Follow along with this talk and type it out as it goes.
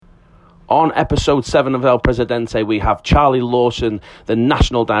On episode 7 of El Presidente, we have Charlie Lawson, the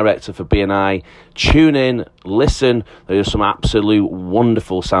National Director for BNI. Tune in, listen. There are some absolute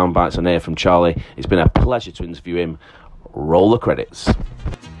wonderful sound bites on here from Charlie. It's been a pleasure to interview him. Roll the credits.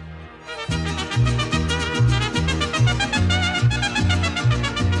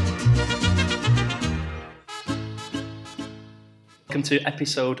 Welcome to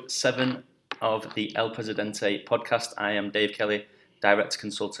episode 7 of the El Presidente podcast. I am Dave Kelly, Director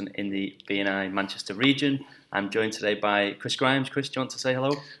Consultant in the BNI Manchester region. I'm joined today by Chris Grimes. Chris, do you want to say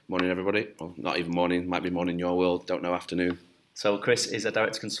hello? Morning, everybody. Well, not even morning. Might be morning in your world. Don't know, afternoon. So Chris is a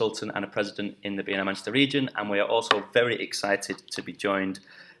Director Consultant and a President in the BNI Manchester region, and we are also very excited to be joined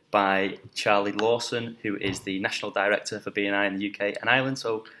by Charlie Lawson, who is the National Director for BNI in the UK and Ireland.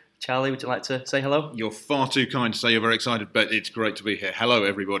 So Charlie, would you like to say hello? You're far too kind to say you're very excited, but it's great to be here. Hello,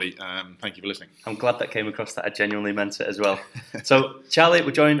 everybody. Thank you for listening. I'm glad that came across, that I genuinely meant it as well. So, Charlie,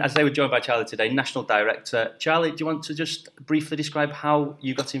 we're joined by Charlie today, National Director. Charlie, do you want to just briefly describe how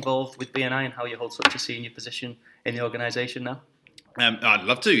you got involved with BNI and how you hold such a senior position in the organisation now? I'd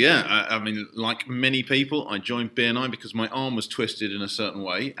love to, yeah. I mean, like many people, I joined BNI because my arm was twisted in a certain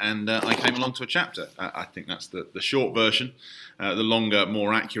way, and I came along to a chapter. I think that's the short version. The longer,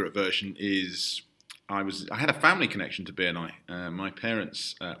 more accurate version is I had a family connection to BNI. My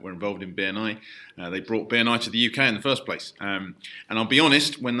parents were involved in BNI. They brought BNI to the UK in the first place. And I'll be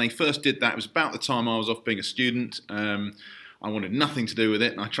honest, when they first did that, it was about the time I was off being a student. I wanted nothing to do with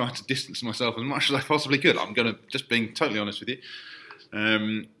it, and I tried to distance myself as much as I possibly could. I'm going to just being totally honest with you.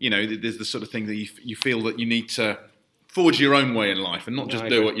 There's the sort of thing that you feel that you need to forge your own way in life and not just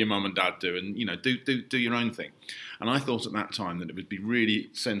do what your mum and dad do, and do your own thing. And I thought at that time that it would be really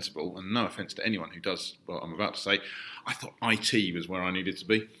sensible, and no offence to anyone who does what I'm about to say, I thought IT was where I needed to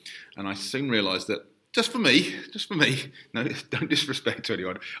be, and I soon realised that just for me, no, don't disrespect to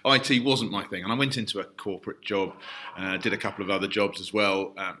anyone, IT wasn't my thing. And I went into a corporate job, did a couple of other jobs as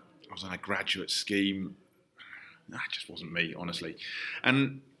well. I was on a graduate scheme. That just wasn't me, honestly.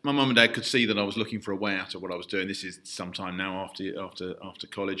 And my mum and dad could see that I was looking for a way out of what I was doing. This is sometime now after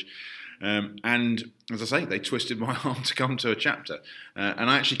college. And as I say, they twisted my arm to come to a chapter. And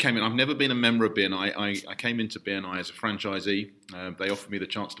I actually came in. I've never been a member of BNI. I came into BNI as a franchisee. They offered me the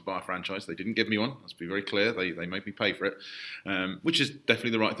chance to buy a franchise. They didn't give me one. Let's be very clear. They made me pay for it, which is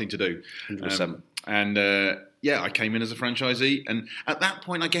definitely the right thing to do. 100%. I came in as a franchisee. And at that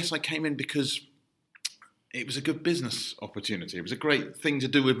point, I guess I came in because it was a good business opportunity. It was a great thing to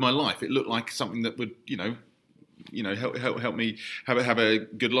do with my life. It looked like something that would, help me have a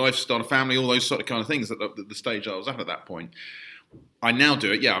good life, start a family, all those sort of kind of things at the stage I was at that point. I now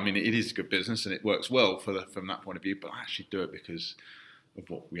do it. Yeah, I mean, it is good business and it works well from that point of view. But I actually do it because of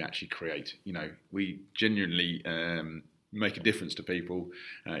what we actually create. We genuinely make a difference to people.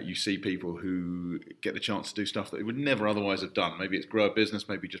 You see people who get the chance to do stuff that they would never otherwise have done. Maybe it's grow a business,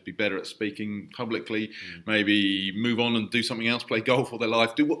 maybe just be better at speaking publicly, maybe move on and do something else, play golf all their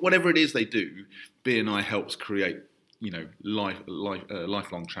life, do whatever it is they do. BNI helps create,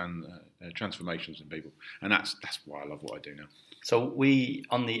 lifelong transformations in people, and that's why I love what I do now. So we,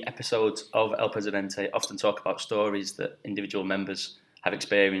 on the episodes of El Presidente, often talk about stories that individual members have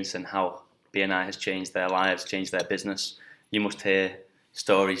experienced and how BNI has changed their lives, changed their business. You must hear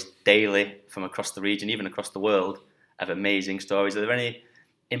stories daily from across the region, even across the world, of amazing stories. Are there any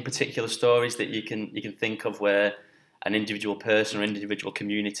in particular stories that you can think of where an individual person or individual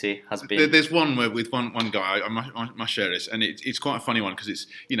community has been? There's one where with one guy, I must share this, and it's quite a funny one because it's,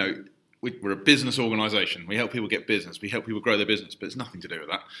 we're a business organisation. We help people get business. We help people grow their business, but it's nothing to do with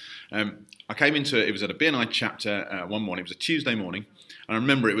that. I came into it was at a BNI chapter one morning. It was a Tuesday morning. And I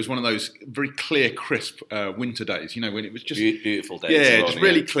remember it was one of those very clear, crisp winter days, when it was just beautiful days. Yeah, just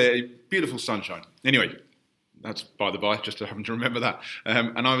really clear, beautiful sunshine. Anyway, that's by the by, just to happen to remember that.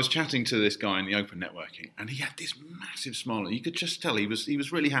 And I was chatting to this guy in the open networking, and he had this massive smile. You could just tell he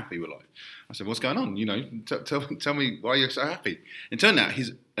was really happy with life. I said, "What's going on? Tell me why you're so happy." It turned out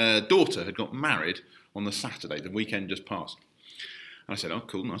his daughter had got married on the Saturday, the weekend just passed. And I said, "Oh,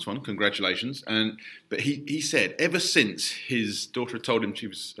 cool, nice one, congratulations." But he said ever since his daughter had told him she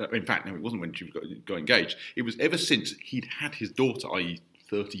was, in fact, no, it wasn't when she got engaged. It was ever since he'd had his daughter, i.e.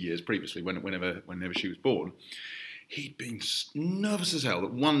 30 years previously, whenever she was born, he'd been nervous as hell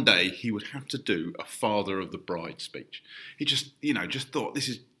that one day he would have to do a father of the bride speech. He just thought, this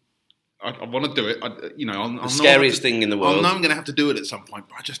is, I want to do it. The scariest thing in the world. I know I'm going to have to do it at some point,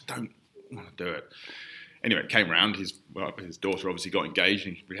 but I just don't want to do it. Anyway, it came round. His daughter obviously got engaged,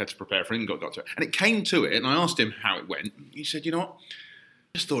 and we had to prepare for it and got to it. And it came to it, and I asked him how it went. He said, "You know what?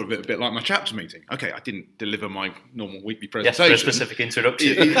 just thought of it a bit like my chapter meeting. Okay, I didn't deliver my normal weekly Yes, presentation. for a specific introduction.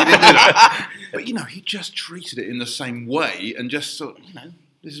 He didn't do that. But, he just treated it in the same way and just thought,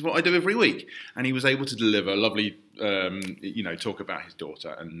 this is what I do every week. And he was able to deliver a lovely, talk about his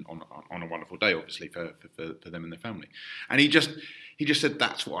daughter and on a wonderful day, obviously, for them and their family. And he just said,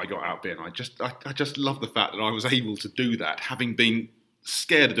 that's what I got out of BNI. I just love the fact that I was able to do that, having been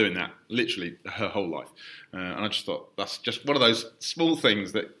scared of doing that literally her whole life. And I just thought that's just one of those small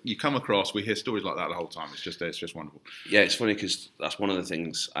things that you come across. We hear stories like that the whole time. It's just wonderful. Yeah, it's funny because that's one of the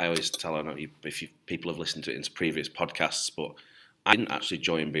things I always tell. I don't know if people have listened to it in previous podcasts, but I didn't actually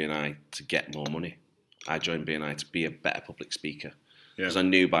join BNI to get more money. I joined BNI to be a better public speaker because I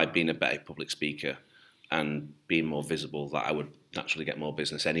knew by being a better public speaker and being more visible that I would naturally get more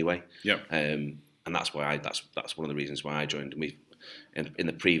business anyway. Yeah. And that's why that's one of the reasons why I joined. And in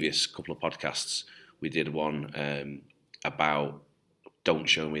the previous couple of podcasts, we did one about don't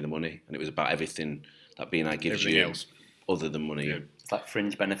show me the money, and it was about everything that BNI gives you else other than money. Yeah. It's like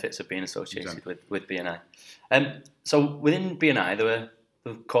fringe benefits of being associated with BNI. So within BNI, there were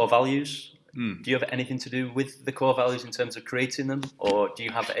the core values. Do you have anything to do with the core values in terms of creating them, or do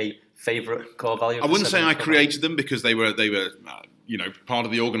you have a favourite core value? I wouldn't say I created them because they were part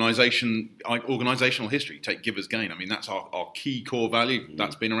of the organisational history. Take give as gain. I mean, that's our key core value.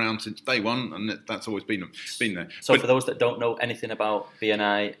 That's been around since day one, and that's always been there. So for those that don't know anything about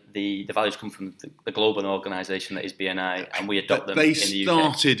BNI, the values come from the global organisation that is BNI, and we adopt them in the UK. They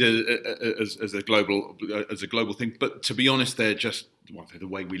started as a global thing, but to be honest, they're just the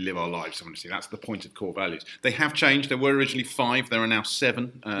way we live our lives. Honestly, that's the point of core values. They have changed. There were originally 5. There are now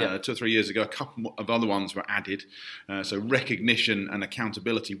 7. 2 or 3 years ago, a couple of other ones were added. So recognition and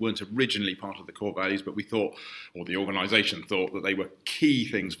accountability weren't originally part of the core values, but we thought, or the organisation thought, that they were key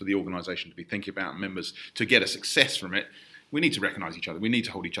things for the organisation to be thinking about, and members to get a success from it. We need to recognise each other. We need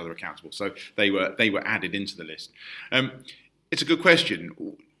to hold each other accountable. So they were added into the list. It's a good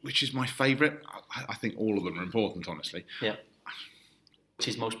question. Which is my favourite? I think all of them are important, honestly. Yeah. Which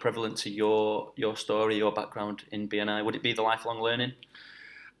is most prevalent to your story, your background in BNI? Would it be the lifelong learning?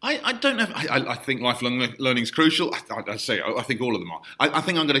 I don't know. I think lifelong learning is crucial. I think all of them are. I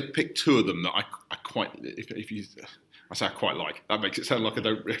think I'm going to pick 2 of them that I quite. I say I quite like. That makes it sound like I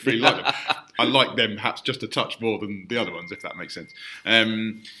don't really like them. I like them perhaps just a touch more than the other ones, if that makes sense.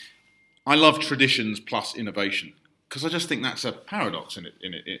 I love traditions plus innovation, because I just think that's a paradox in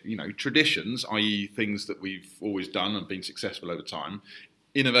it. Traditions, i.e. things that we've always done and been successful over time.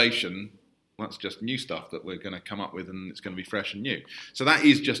 Innovation, that's just new stuff that we're going to come up with, and it's going to be fresh and new. So that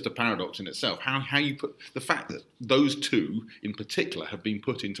is just a paradox in itself. How you put the fact that those 2 in particular have been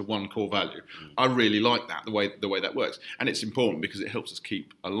put into one core value. I really like that, the way that works, and it's important because it helps us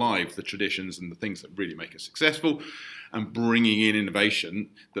keep alive the traditions and the things that really make us successful, and bringing in innovation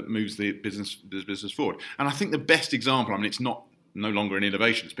that moves the business forward. And I think the best example, it's no longer an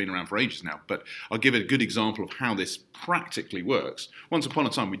innovation, it's been around for ages now, but I'll give a good example of how this practically works. Once upon a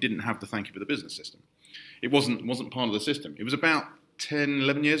time, we didn't have the thank you for the business system. It wasn't part of the system. It was about 10,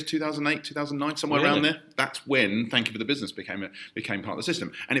 11 years, 2008, 2009, somewhere around there. That's when thank you for the business became part of the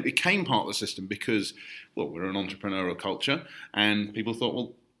system. And it became part of the system because, we're an entrepreneurial culture, and people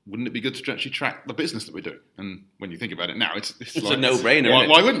thought, wouldn't it be good to actually track the business that we're doing? And when you think about it now, it's like, a no-brainer.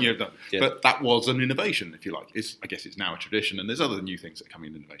 Why wouldn't you have done? Yeah. But that was an innovation, if you like. I guess it's now a tradition, and there's other new things that come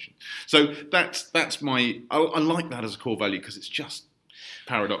in innovation. So that's my. I like that as a core value because it's just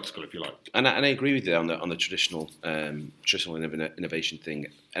paradoxical, if you like. And I agree with you on the traditional innovation thing.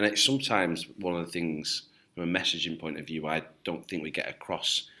 And it's sometimes one of the things from a messaging point of view I don't think we get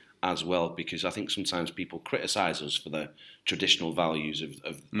across as well, because I think sometimes people criticise us for the traditional values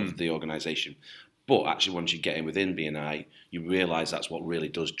of the organisation. But actually, once you get in within BNI, you realise that's what really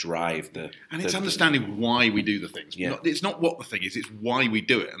does drive the. And it's understanding why we do the things. Yeah. It's not what the thing is; it's why we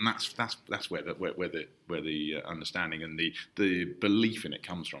do it, and that's where the understanding and the belief in it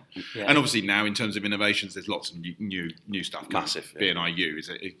comes from. Yeah. And obviously now, in terms of innovations, there's lots of new stuff. Massive. BNIU is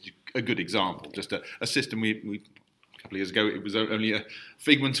a good example. Just a system we. A couple of years ago, it was only a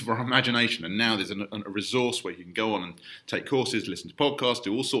figment of our imagination, and now there's a resource where you can go on and take courses, listen to podcasts,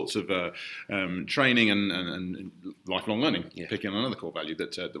 do all sorts of training and lifelong learning. Yeah. Picking on another core value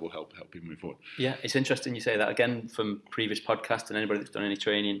that will help people move forward. Yeah, it's interesting you say that. Again, from previous podcasts and anybody that's done any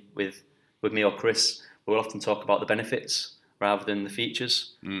training with me or Chris, we'll often talk about the benefits rather than the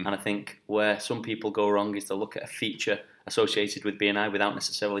features. And I think where some people go wrong is to look at a feature associated with BNI without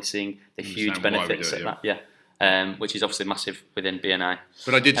necessarily seeing the huge benefits of that. Yeah. Which is obviously massive within BNI.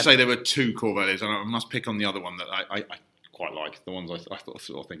 But I did say there were 2 core values, and I must pick on the other one that I quite like. The ones I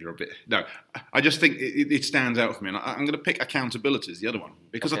sort of think are a bit... No, I just think it stands out for me. And I'm going to pick accountability as the other one,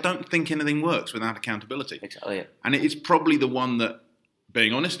 because I don't think anything works without accountability. Exactly. Yeah. And it's probably the one that,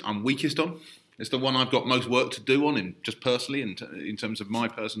 being honest, I'm weakest on. It's the one I've got most work to do on, just personally, in terms of my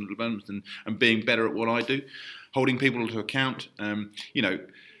personal development and being better at what I do, holding people to account.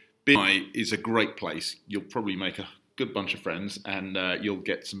 BNI is a great place. You'll probably make a good bunch of friends and you'll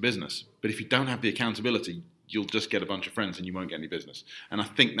get some business. But if you don't have the accountability, you'll just get a bunch of friends and you won't get any business. And I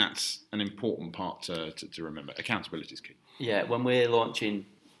think that's an important part to remember. Accountability is key. Yeah, when we're launching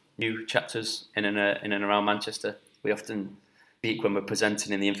new chapters in and around Manchester, we often speak when we're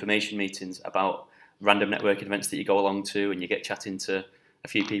presenting in the information meetings about random networking events that you go along to, and you get chatting to a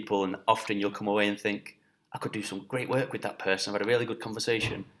few people, and often you'll come away and think, I could do some great work with that person. I've had a really good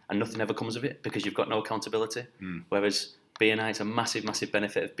conversation, and nothing ever comes of it because you've got no accountability. Whereas BNI, it's a massive, massive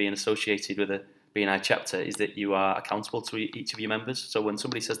benefit of being associated with a BNI chapter is that you are accountable to each of your members. So when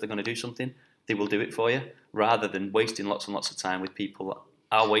somebody says they're going to do something, they will do it for you, rather than wasting lots and lots of time with people that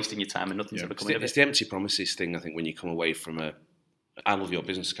are wasting your time and nothing's ever coming of it. It's the empty promises thing, I think, when you come away from I love your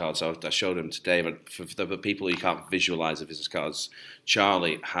business cards. I showed them today, but for the people who can't visualise the business cards,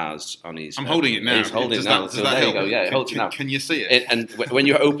 Charlie has on his... I'm holding it now. He's holding it now. So there you go. Yeah, holds it now. Can you see it? And when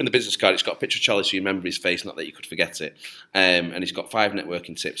you open the business card, it's got a picture of Charlie, so you remember his face, not that you could forget it. And he's got 5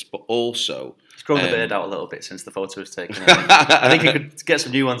 networking tips, but also... He's grown the beard out a little bit since the photo was taken. I think he could get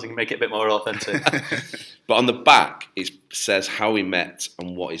some new ones and make it a bit more authentic. But on the back, it says how we met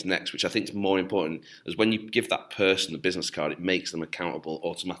and what is next, which I think is more important, as when you give that person the business card, it makes them accountable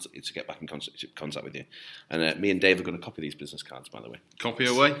automatically to get back in contact with you. And me and Dave are going to copy these business cards, by the way. Copy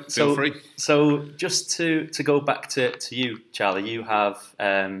away. Feel free. So just to go back to you, Charlie, you have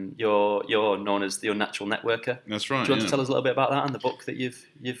you're known as the Unnatural Networker. That's right. Do you want to tell us a little bit about that and the book that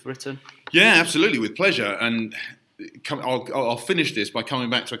you've written? Yeah, absolutely, with pleasure. And I'll finish this by coming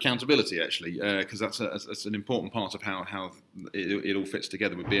back to accountability, actually, because that's an important part of how it all fits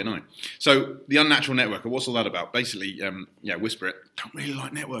together with BNI. So the Unnatural Networker, what's all that about? Basically, whisper it, don't really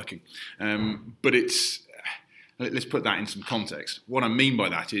like networking. But let's put that in some context. What I mean by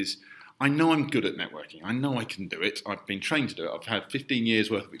that is, I know I'm good at networking. I know I can do it. I've been trained to do it. I've had 15 years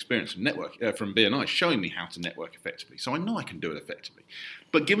worth of experience from BNI showing me how to network effectively. So I know I can do it effectively.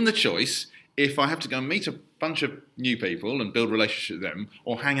 But given the choice, if I have to go and meet a bunch of new people and build relationships with them,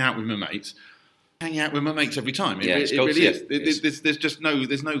 or hang out with my mates every time. It really is. There's just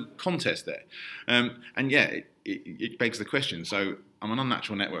no contest there. It begs the question. So I'm an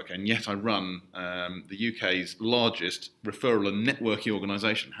unnatural networker, and yet I run the UK's largest referral and networking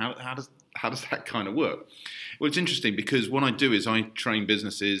organisation. How does that kind of work? Well, it's interesting because what I do is I train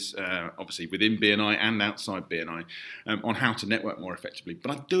businesses, obviously within BNI and outside BNI, on how to network more effectively.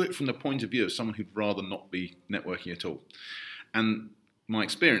 But I do it from the point of view of someone who'd rather not be networking at all. And my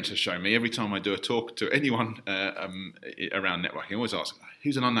experience has shown me, every time I do a talk to anyone around networking, I always ask,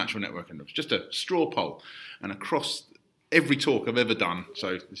 who's an unnatural networker? It's just a straw poll. And across every talk I've ever done,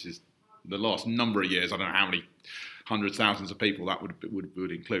 so this is the last number of years, I don't know how many hundreds, thousands of people that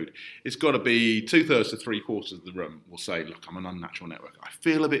would include. It's got to be 2/3 to 3/4 of the room will say, look, I'm an unnatural networker. I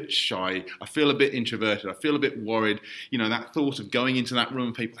feel a bit shy. I feel a bit introverted. I feel a bit worried. You know, that thought of going into that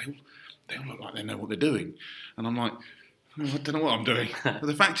room, people, they all look like they know what they're doing. And I'm like, I don't know what I'm doing. But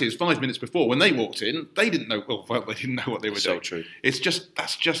the fact is, 5 minutes before, when they walked in, they didn't know. Well, they didn't know what they were doing. So true. It's just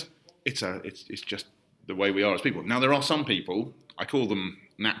the way we are as people. Now, there are some people, I call them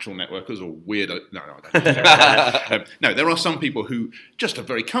natural networkers or weirdo. No, I don't. No, there are some people who just are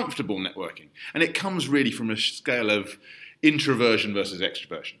very comfortable networking, and it comes really from a scale of introversion versus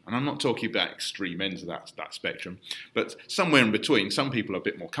extroversion. And I'm not talking about extreme ends of that spectrum, but somewhere in between. Some people are a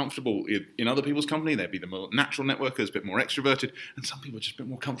bit more comfortable in other people's company. They'd be the more natural networkers, a bit more extroverted, and some people are just a bit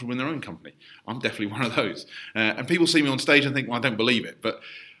more comfortable in their own company. I'm definitely one of those. And people see me on stage and think, well, I don't believe it. But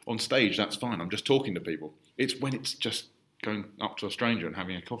on stage, that's fine. I'm just talking to people. It's when it's just going up to a stranger and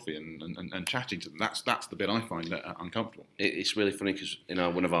having a coffee and chatting to them. That's the bit I find uncomfortable. It's really funny because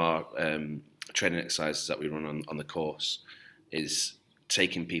one of our training exercises that we run on the course is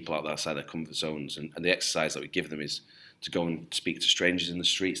taking people out outside their comfort zones, and the exercise that we give them is to go and speak to strangers in the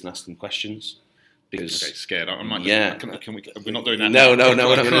streets and ask them questions. Because scared. I might. Yeah. We're not doing that. No.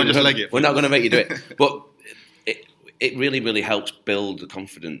 We're not going to make you do it. But it really, really helps build the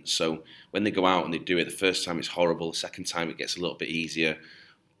confidence. So when they go out and they do it, the first time it's horrible. The second time it gets a little bit easier.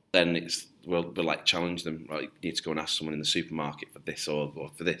 Then we'll like challenge them. Right, you need to go and ask someone in the supermarket for this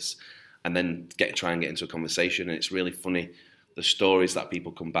or for this, and then try and get into a conversation. And it's really funny the stories that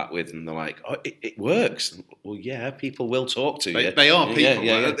people come back with, and they're like, "Oh, it works." Well, yeah, people will talk to you. They are people,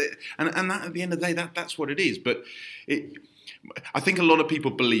 yeah. And that, at the end of the day, that's what it is. But I think a lot of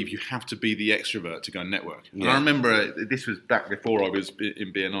people believe you have to be the extrovert to go and network. And I remember this was back before I was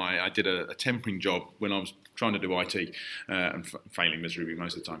in BNI. I did a tempering job when I was trying to do IT and failing miserably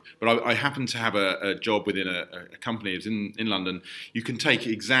most of the time. But I happened to have a job within a company. It was in London. You can take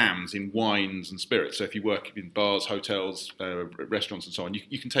exams in wines and spirits. So if you work in bars, hotels, restaurants and so on,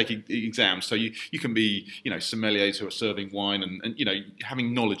 you can take exams. So you can be, sommeliers who are serving wine and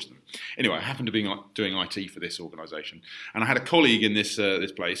having knowledge of them. Anyway, I happened to be doing IT for this organisation. And I had a colleague in this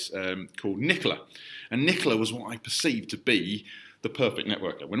place called Nicola. And Nicola was what I perceived to be the perfect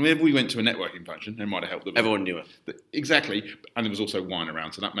networker. Whenever we went to a networking function, it might have helped them. Everyone knew it. Exactly. And there was also wine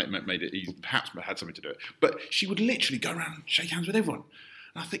around, so that made it easy. Perhaps had something to do it. But she would literally go around and shake hands with everyone.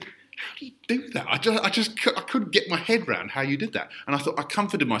 And I think, how do you do that? I couldn't get my head around how you did that. And I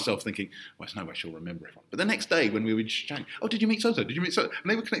comforted myself thinking, well, there's no way she'll remember everyone. But the next day when we were chatting, oh, did you meet so-so? Did you meet so-so?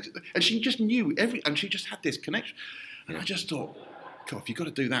 And they were connected. And she just knew and she just had this connection. And I just thought, God, if you've got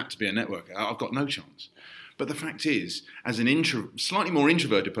to do that to be a networker, I've got no chance. But the fact is, as an slightly more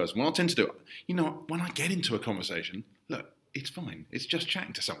introverted person, what I tend to do, when I get into a conversation, look, it's fine. It's just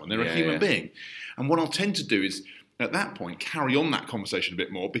chatting to someone. They're a human being. And what I'll tend to do is, at that point, carry on that conversation a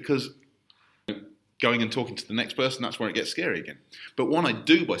bit more, because going and talking to the next person, that's where it gets scary again. But what I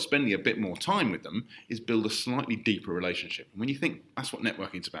do by spending a bit more time with them is build a slightly deeper relationship. And when you think that's what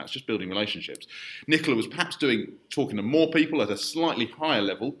networking is about, it's just building relationships. Nicola was perhaps talking to more people at a slightly higher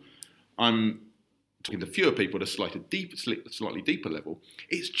level. I'm talking to fewer people at a slightly deeper level.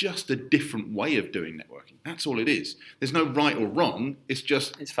 It's just a different way of doing networking. That's all it is. There's no right or wrong. It's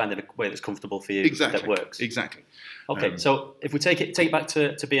finding a way that's comfortable for you, that works. Exactly. Okay, so if we take it back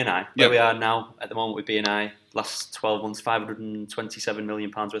to BNI, where we are now at the moment with BNI, last 12 months, £527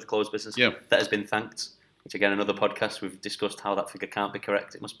 million worth of closed business that has been thanked. Which again, another podcast, we've discussed how that figure can't be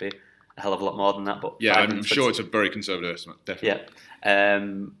correct. It must be a hell of a lot more than that. But I'm sure it's a very conservative estimate, definitely. Yeah,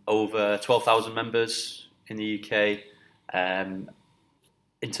 over 12,000 members in the UK.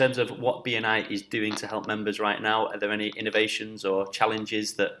 In terms of what BNI is doing to help members right now, are there any innovations or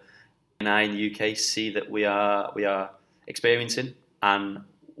challenges that BNI in the UK see that we are experiencing, and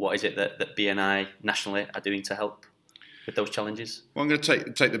what is it that BNI nationally are doing to help with those challenges? Well, I'm going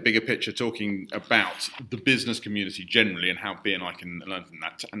to take the bigger picture, talking about the business community generally and how BNI can learn from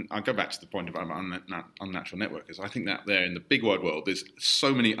that. And I'll go back to the point about unnatural networkers. I think that there in the big wide world, there's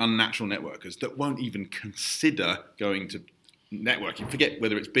so many unnatural networkers that won't even consider going to networking. Forget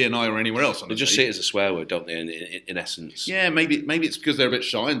whether it's BNI or anywhere else. They just see it as a swear word, don't they, in essence? Yeah, maybe it's because they're a bit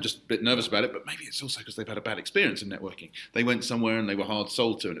shy and just a bit nervous about it, but maybe it's also because they've had a bad experience in networking. They went somewhere and they were hard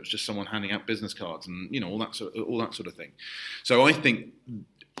sold to, and it was just someone handing out business cards and all that sort of thing. So I think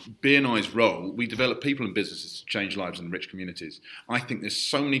BNI's role, we develop people and businesses to change lives and enrich communities. I think there's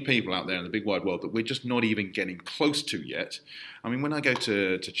so many people out there in the big wide world that we're just not even getting close to yet. I mean, when I go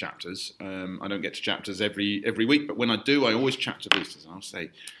to chapters, I don't get to chapters every week, but when I do, I always chat to boosters and I'll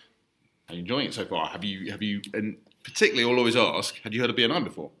say, are you enjoying it so far? Have you, and particularly I'll always ask, had you heard of BNI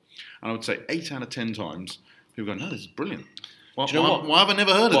before? And I would say 8 out of 10 times, people go, no, this is brilliant. Why have I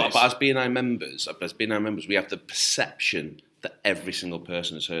never heard of this? But as BNI members, we have the perception that every single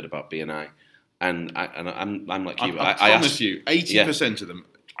person has heard about BNI, and I'm like you. I promise you, 80% of them.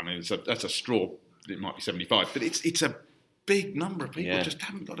 I mean, that's a straw. It might be 75, but it's a big number of people just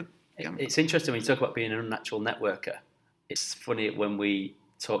haven't got a. It's interesting when you talk about being an unnatural networker. It's funny when we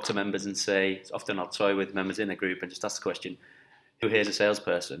talk to members and say, often I'll toy with members in a group and just ask the question, who here's a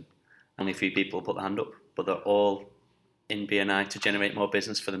salesperson? Only a few people put their hand up, but they're all in BNI to generate more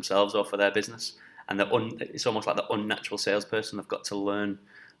business for themselves or for their business. And it's almost like the unnatural salesperson. They've got to learn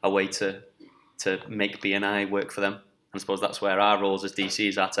a way to make BNI work for them. And I suppose that's where our roles as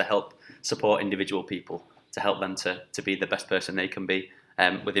DCs are, to help support individual people, to help them to be the best person they can be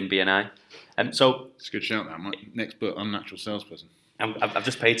within BNI. So it's a good shout, that. My next book, Unnatural Salesperson. I've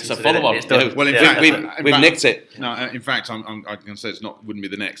just paid to follow-up. It's done. Well, in fact, we've nicked it. No, in fact, I can say wouldn't be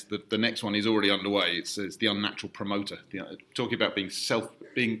the next. The next one is already underway. It's the Unnatural Promoter. Talking about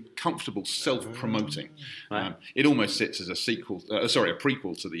being comfortable self-promoting. Right. It almost sits as a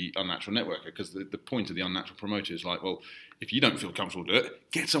prequel to the Unnatural Networker, because the point of the Unnatural Promoter is like, well, if you don't feel comfortable to do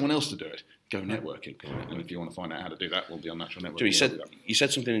it, get someone else to do it. Go networking. And if you want to find out how to do that, well, the Unnatural Networker. You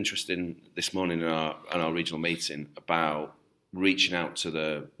said something interesting this morning in our regional meeting about reaching out to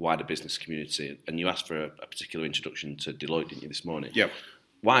the wider business community, and you asked for a particular introduction to Deloitte, didn't you, this morning? Yeah.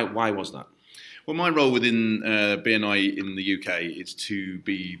 Why was that? Well, my role within BNI in the UK is to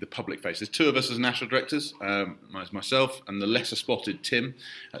be the public face. There's two of us as national directors, myself and the lesser spotted Tim.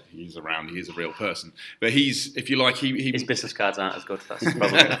 He's around, he is a real person. But he's, if you like, his business cards aren't as good. That's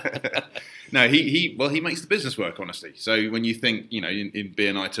probably No, he makes the business work, honestly. So when you think, in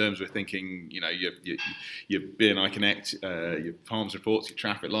BNI terms, we're thinking, your BNI Connect, your Palms reports, your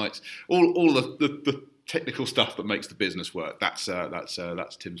traffic lights, all the technical stuff that makes the business work. That's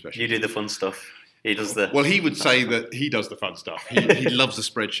Tim's specialty. You do the fun stuff. He does the. Well, he would say that he does the fun stuff. He loves the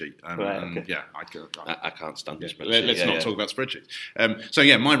spreadsheet. Okay. Yeah, I can't stand the spreadsheet. Let's not talk about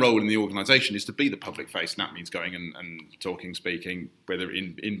spreadsheets. My role in the organisation is to be the public face, and that means going and talking, speaking, whether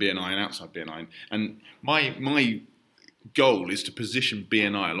in BNI and outside BNI. And my goal is to position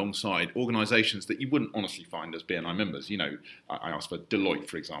BNI alongside organisations that you wouldn't honestly find as BNI members. I asked for Deloitte,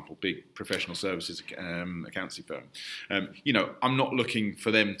 for example, big professional services accountancy firm. I'm not looking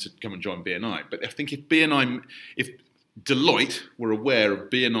for them to come and join BNI, but I think if Deloitte were aware of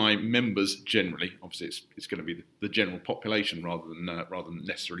BNI members generally, obviously it's going to be the general population rather than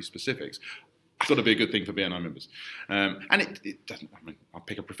necessarily specifics. It's got to be a good thing for BNI members. And it doesn't. I mean, I'll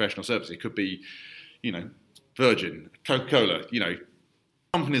pick a professional service. It could be, Virgin, Coca-Cola,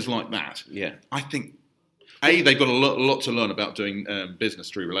 companies like that. Yeah. I think, they've got a lot to learn about doing business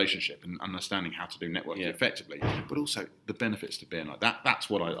through relationship and understanding how to do networking effectively, but also the benefits to BNI. That's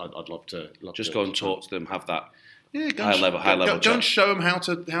what I'd love to just go and talk to them, have that high level. Go and show them how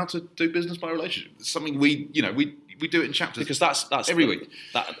to do business by relationship. It's something we do it in chapters because that's every week.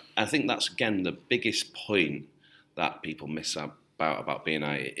 I think that's again the biggest point that people miss about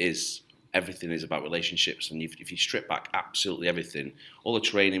BNI is. Everything is about relationships, and if you strip back absolutely everything, all the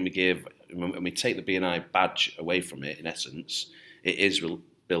training we give, and we take the BNI badge away from it, in essence, it is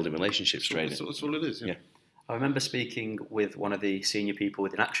building relationships training. That's all it is, yeah. I remember speaking with one of the senior people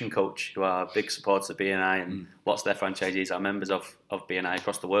within Action Coach, who are big supporters of BNI, and lots of their franchisees are members of BNI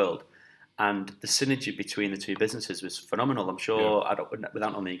across the world. And the synergy between the two businesses was phenomenal. I'm sure,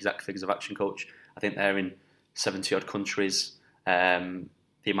 without knowing the exact figures of Action Coach, I think they're in 70-odd countries.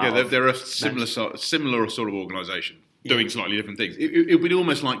 They're a similar sort of organisation doing slightly different things. It would be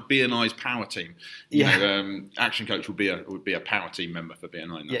almost like BNI's power team. Action Coach would be a power team member for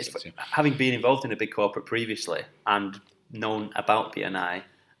BNI. In that sense, having been involved in a big corporate previously and known about BNI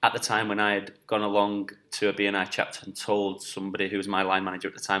at the time when I had gone along to a BNI chapter and told somebody who was my line manager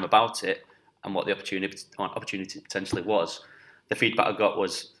at the time about it and what the opportunity potentially was, the feedback I got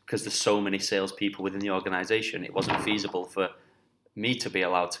was because there's so many salespeople within the organisation, it wasn't feasible for me to be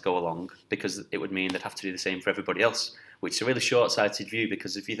allowed to go along because it would mean they'd have to do the same for everybody else, which is a really short-sighted view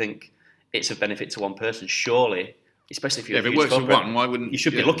because if you think it's of benefit to one person, surely, especially if you're if it works for one, why wouldn't you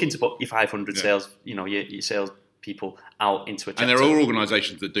should be looking to put your 500 sales, your sales people out into a chapter. And there are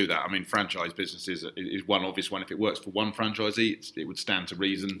organisations that do that. I mean, franchise businesses is one obvious one. If it works for one franchisee, it would stand to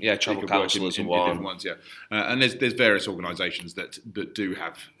reason. Yeah, travel counsellors are one. Different ones, and there's various organisations that do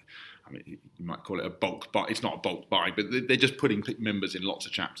have. I mean, you might call it a bulk buy. It's not a bulk buy, but they're just putting members in lots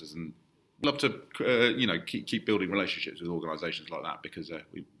of chapters, and love to keep building relationships with organisations like that because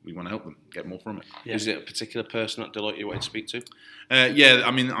we want to help them get more from it. Yeah. Is it a particular person at Deloitte you want to speak to?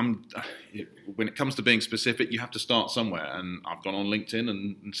 I mean, when it comes to being specific, you have to start somewhere, and I've gone on LinkedIn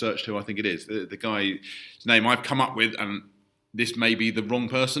and searched who I think it is. The guy's name I've come up with, and this may be the wrong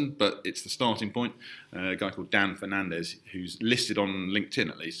person, but it's the starting point. A guy called Dan Fernandez, who's listed on LinkedIn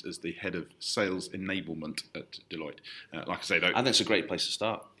at least as the head of sales enablement at Deloitte. Like I say, though, I think it's a great place to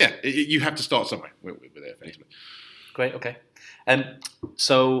start. Yeah, you have to start somewhere with it, effectively. Great, okay.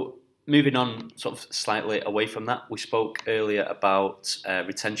 So moving on, sort of slightly away from that, we spoke earlier about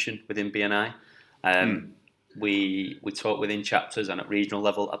retention within BNI. We talk within chapters and at regional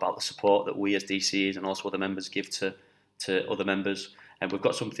level about the support that we as DCs and also other members give to other members, and we've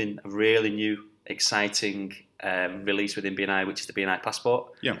got something really new, exciting release within BNI, which is the BNI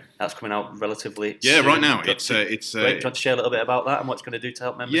Passport. Yeah, that's coming out relatively. Yeah, soon. right now. Great. Do you want to share a little bit about that and what it's going to do to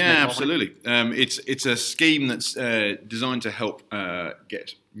help members? Yeah, absolutely. It's a scheme that's designed to help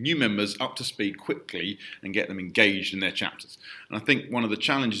get new members up to speed quickly and get them engaged in their chapters. And I think one of the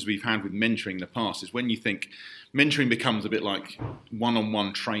challenges we've had with mentoring in the past is when you think mentoring becomes a bit like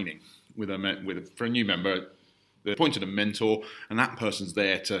one-on-one training for a new member. They're appointed a mentor, and that person's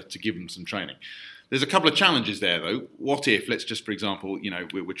there to give them some training. There's a couple of challenges there, though. What if, let's just, for example,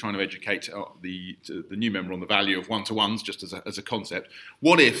 we're trying to educate the new member on the value of one-to-ones, just as a concept.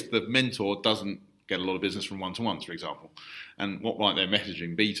 What if the mentor doesn't get a lot of business from one-to-ones, for example? And what might their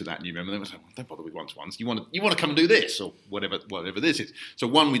messaging be to that new member? They would say, well, don't bother with one-to-ones. You want to come and do this, or whatever this is. So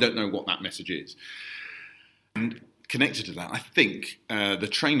one, we don't know what that message is. And connected to that, I think the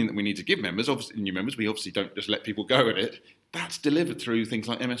training that we need to give members, obviously new members, we obviously don't just let people go at it. That's delivered through things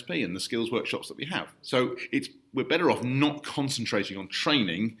like MSP and the skills workshops that we have. So we're better off not concentrating on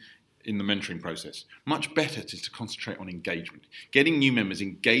training in the mentoring process. Much better to concentrate on engagement, getting new members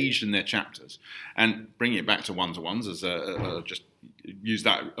engaged in their chapters, and bringing it back to one-to-ones as just use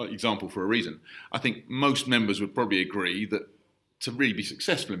that example for a reason. I think most members would probably agree that to really be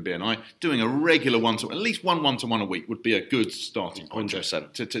successful in BNI, doing a regular at least one one-to-one a week would be a good starting point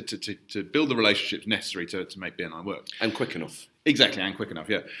 100%. to build the relationships necessary to make BNI work. And quick enough. Exactly, and quick enough,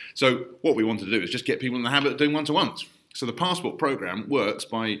 yeah. So what we wanted to do is just get people in the habit of doing one-to-ones. So the Passport programme works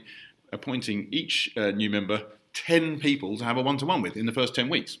by appointing each new member 10 people to have a one-to-one with in the first 10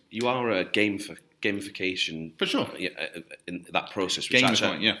 weeks. You are a gamification. For sure. In that process. Which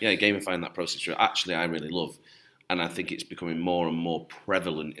Gamifying, yeah, gamifying that process. Which actually, I really love. And I think it's becoming more and more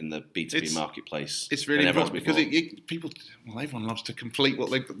prevalent in the B2B marketplace. It's really important because everyone loves to complete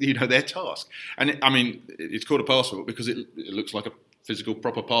their task. And it's called a passport because it looks like a physical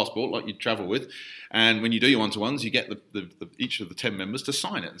proper passport like you travel with. And when you do your one-to-ones, you get each of the 10 members to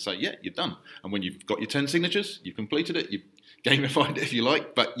sign it and say, yeah, you're done. And when you've got your 10 signatures, you've completed it, you've gamified it if you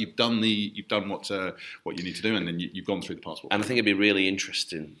like, but you've done what you need to do, and then you've gone through the passport. And I think it'd be really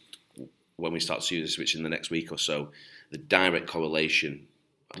interesting when we start to see this switch in the next week or so, the direct correlation.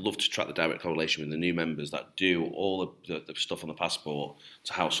 I'd love to track the direct correlation with the new members that do all of the stuff on the passport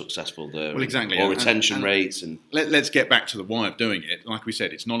to how successful the retention rates. And let's get back to the why of doing it. Like we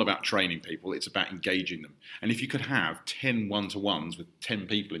said, it's not about training people, it's about engaging them. And if you could have 10 one-to-ones with 10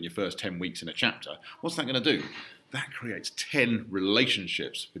 people in your first 10 weeks in a chapter, what's that going to do? That creates 10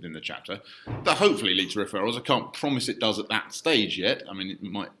 relationships within the chapter that hopefully lead to referrals. I can't promise it does at that stage yet. I mean, it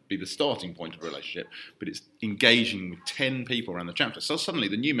might be the starting point of a relationship, but it's engaging with 10 people around the chapter. So suddenly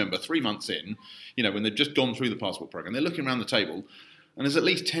the new member, 3 months in, when they've just gone through the passport program, they're looking around the table and there's at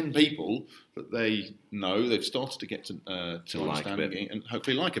least 10 people that they know they've started to get to understand and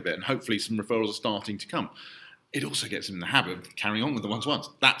hopefully like a bit, and hopefully some referrals are starting to come. It also gets them in the habit of carrying on with the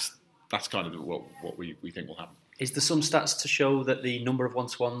one-to-ones. That's kind of what we think will happen. Is there some stats to show that the number of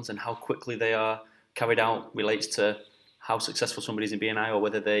one-to-ones and how quickly they are carried out relates to how successful somebody is in BNI or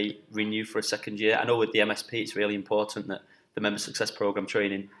whether they renew for a second year? I know with the MSP it's really important that the Member Success Programme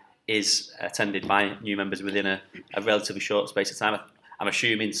training is attended by new members within a relatively short space of time. I'm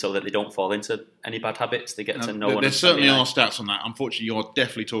assuming so that they don't fall into any bad habits. They get to know. There certainly are stats on that. Unfortunately, you're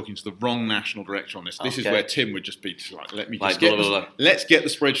definitely talking to the wrong national director on this. This is where Tim would just be like, let's get the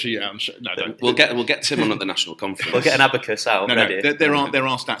spreadsheet out. And we'll get Tim on at the national conference. We'll get an abacus out. There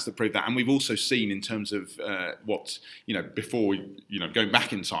are stats that prove that, and we've also seen in terms of before going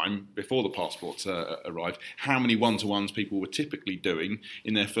back in time before the passports arrived, how many one-to-ones people were typically doing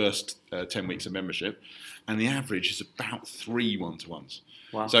in their first 10 weeks of membership. And the average is about 3 one-to-ones.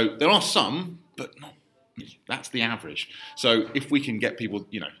 Wow. So there are some, but not. That's the average. So if we can get people,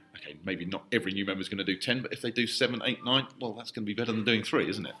 maybe not every new member is going to do 10, but if they do 7, 8, 9, well, that's going to be better than doing 3,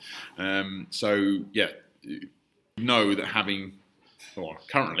 isn't it? Know that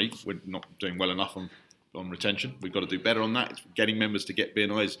currently we're not doing well enough on retention. We've got to do better on that. It's getting members to get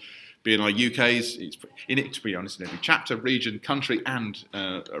BNI UKs. It's in it, to be honest, in every chapter, region, country, and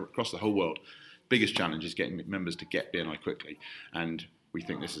across the whole world. Biggest challenge is getting members to get BNI quickly, and we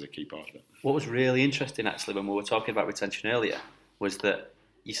think this is a key part of it. What was really interesting, actually, when we were talking about retention earlier, was that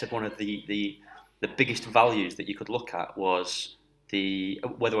you said one of the biggest values that you could look at was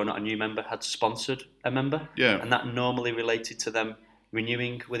whether or not a new member had sponsored a member, and that normally related to them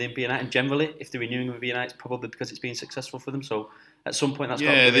renewing within BNI. And generally, if they're renewing with BNI, it's probably because it's been successful for them. So at some point, that's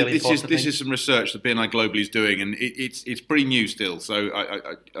got to be really important. This is some research that BNI globally is doing, and it's pretty new still. So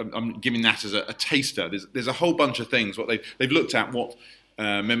I'm giving that as a taster. There's a whole bunch of things. What they've looked at what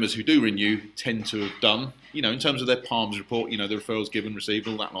members who do renew tend to have done, in terms of their PALMS report, the referrals given, received,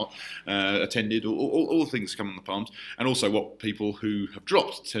 all that lot, attended, all the things come on the PALMS, and also what people who have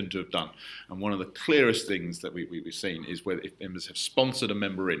dropped tend to have done. And one of the clearest things that we've seen is whether if members have sponsored a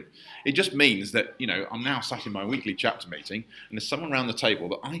member in. It just means that, I'm now sat in my weekly chapter meeting, and there's someone around the table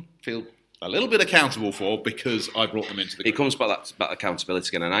that I feel a little bit accountable for because I brought them into the group. It comes back to that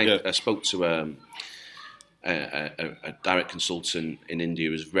accountability again, and I spoke to a direct consultant in India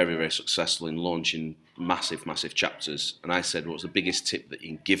who was very, very successful in launching massive chapters. And I said, what's the biggest tip that you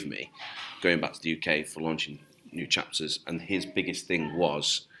can give me going back to the UK for launching new chapters? And his biggest thing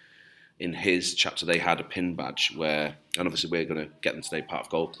was, in his chapter, they had a pin badge where, and obviously we're going to get them today part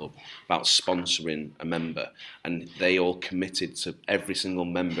of Gold Club, about sponsoring a member. And they all committed to every single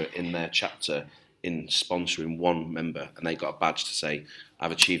member in their chapter in sponsoring one member. And they got a badge to say,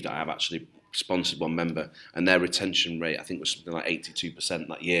 I've achieved that. I've actually sponsored one member, and their retention rate, I think, was something like 82%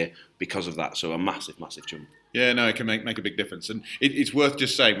 that year because of that. So a massive, massive jump. Yeah, no, it can make a big difference. And it's worth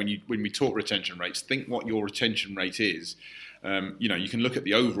just saying, when we talk retention rates, think what your retention rate is. You can look at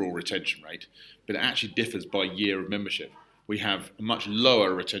the overall retention rate, but it actually differs by year of membership. We have a much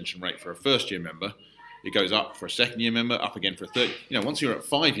lower retention rate for a first-year member. It goes up for a second-year member, up again for a third. Once you're at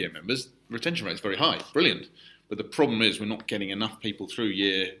 5-year members, retention rate is very high, brilliant. But the problem is we're not getting enough people through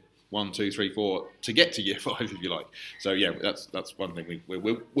year 1, 2, 3, 4 to get to year 5, if you like. So yeah, that's one thing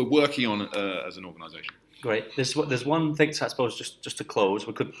we're working on as an organisation. Great. There's one thing, I suppose, just to close.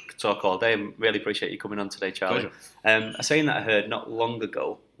 We could talk all day, and really appreciate you coming on today, Charlie. A saying that I heard not long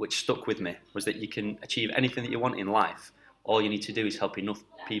ago, which stuck with me, was that you can achieve anything that you want in life. All you need to do is help enough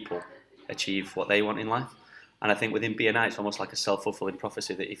people achieve what they want in life. And I think within BNI, it's almost like a self-fulfilling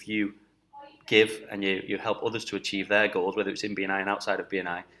prophecy that if you give and you help others to achieve their goals, whether it's in BNI and outside of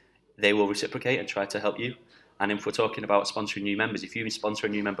BNI, they will reciprocate and try to help you. And if we're talking about sponsoring new members, if you sponsor a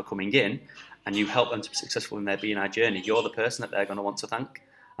new member coming in and you help them to be successful in their BNI journey, you're the person that they're going to want to thank,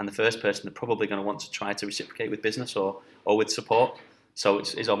 and the first person they're probably going to want to try to reciprocate with business or with support. So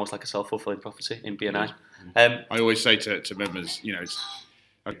it's almost like a self-fulfilling prophecy in BNI. I always say to members, it's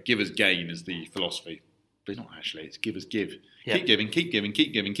give as gain is the philosophy, but it's not actually. It's give as give. Yeah. Keep giving, keep giving,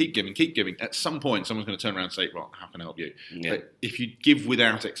 keep giving, keep giving, keep giving. At some point, someone's going to turn around and say, "Well, how can I help you?" Yeah. But if you give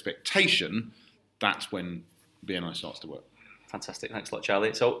without expectation, that's when BNI starts to work. Fantastic. Thanks a lot,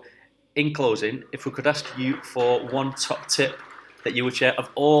 Charlie. So, in closing, if we could ask you for one top tip that you would share of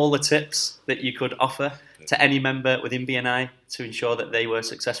all the tips that you could offer to any member within BNI to ensure that they were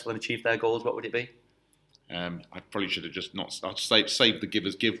successful and achieved their goals, what would it be? I probably should have just not. I'd save the give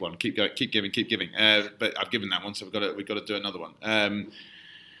as give one. Keep going, keep giving, keep giving. But I've given that one, so we've got to do another one.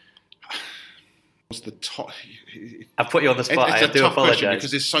 What's the top? I've put you on the spot. I do apologise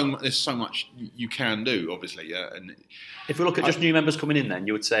because there's so much you can do, obviously. And if we look at just new members coming in, then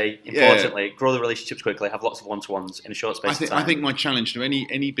you would say, importantly, grow the relationships quickly, have lots of one-to-ones in a short space of time. I think my challenge to any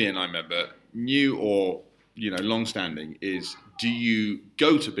BNI member, new or long-standing, is: do you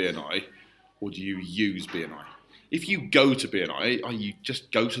go to BNI or do you use BNI? If you go to BNI, you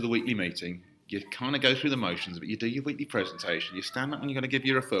just go to the weekly meeting. You kind of go through the motions, but you do your weekly presentation. You stand up when you're going to give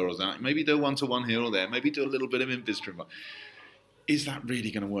your referrals out. Maybe do a one-to-one here or there. Maybe do a little bit of Invister. Is that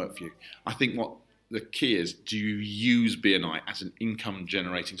really going to work for you? I think what the key is, do you use BNI as an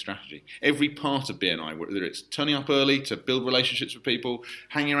income-generating strategy? Every part of BNI, whether it's turning up early to build relationships with people,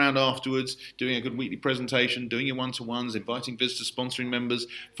 hanging around afterwards, doing a good weekly presentation, doing your one-to-ones, inviting visitors, sponsoring members,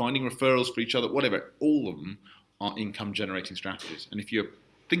 finding referrals for each other, whatever, all of them are income-generating strategies. And if you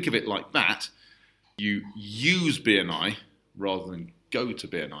think of it like that, you use BNI rather than go to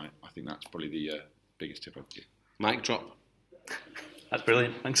BNI. I think that's probably the biggest tip I'd give. Mic drop. That's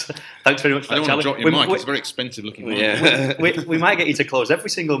brilliant. Thanks very much for that, Charlie. I don't want to drop your mic. It's a very expensive looking mic. Yeah. we might get you to close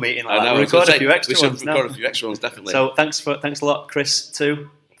every single meeting like that. We'll record a few extra ones. Record a few extra ones, definitely. So thanks a lot, Chris, too,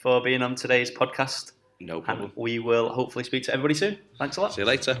 for being on today's podcast. No problem. And we will hopefully speak to everybody soon. Thanks a lot. See you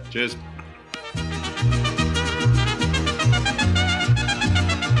later. Cheers.